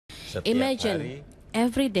Imagine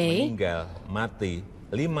every day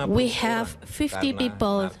we have 50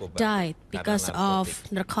 people died because of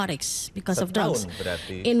narcotics, because of drugs.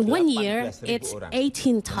 In 1 year, it's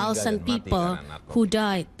 18,000 people who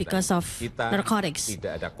died because of narcotics.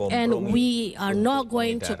 And we are not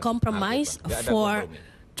going to compromise for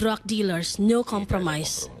drug dealers. No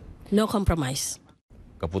compromise. No compromise.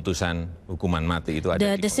 Keputusan hukuman mati itu ada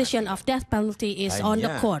The decision of death penalty is on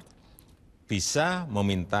the court. Bisa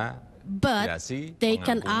meminta But they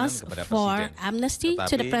can ask for amnesty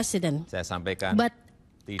to the president. But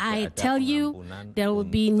I tell you, there will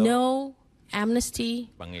be no amnesty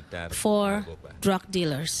for drug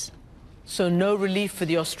dealers. So no relief for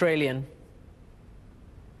the Australian?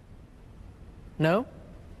 No?